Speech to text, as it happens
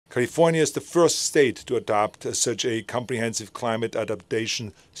California is the first state to adopt such a comprehensive climate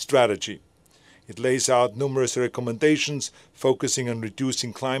adaptation strategy. It lays out numerous recommendations focusing on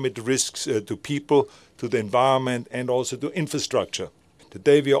reducing climate risks to people, to the environment, and also to infrastructure.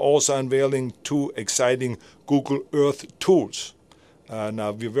 Today we are also unveiling 2 exciting Google Earth tools.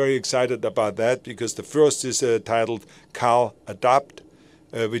 Now we're very excited about that because the first is titled CalAdapt,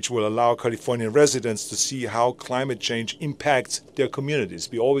 which will allow Californian residents to see how climate change impacts their communities.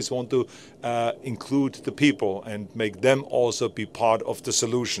 We always want to include the people and make them also be part of the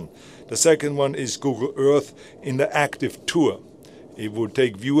solution. The second one is Google Earth Interactive Tour. It will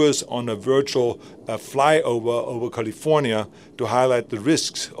take viewers on a virtual flyover over California to highlight the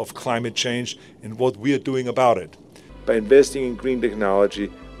risks of climate change and what we are doing about it. By investing in green technology,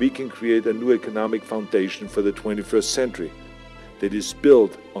 we can create a new economic foundation for the 21st century that is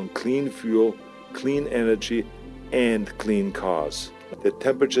built on clean fuel, clean energy, and clean cars. The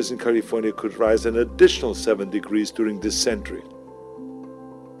temperatures in California could rise an additional 7 degrees during this century.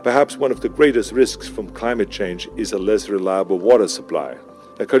 Perhaps one of the greatest risks from climate change is a less reliable water supply.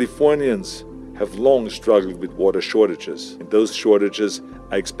 The Californians have long struggled with water shortages, and those shortages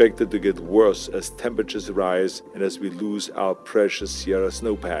are expected to get worse as temperatures rise and as we lose our precious Sierra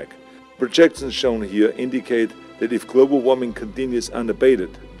snowpack. Projections shown here indicate that if global warming continues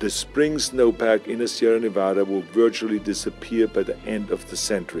unabated, the spring snowpack in the Sierra Nevada will virtually disappear by the end of the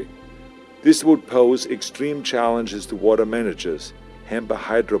century. This would pose extreme challenges to water managers, hamper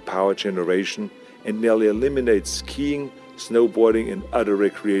hydropower generation, and nearly eliminate skiing, snowboarding, and other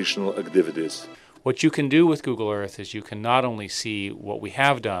recreational activities. What you can do with Google Earth is you can not only see what we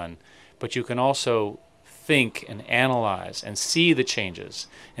have done, but you can also think and analyze and see the changes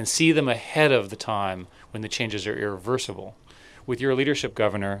and see them ahead of the time when the changes are irreversible. With your leadership,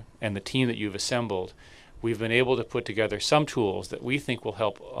 Governor, and the team that you've assembled, we've been able to put together some tools that we think will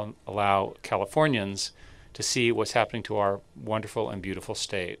help allow Californians to see what's happening to our wonderful and beautiful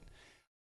state.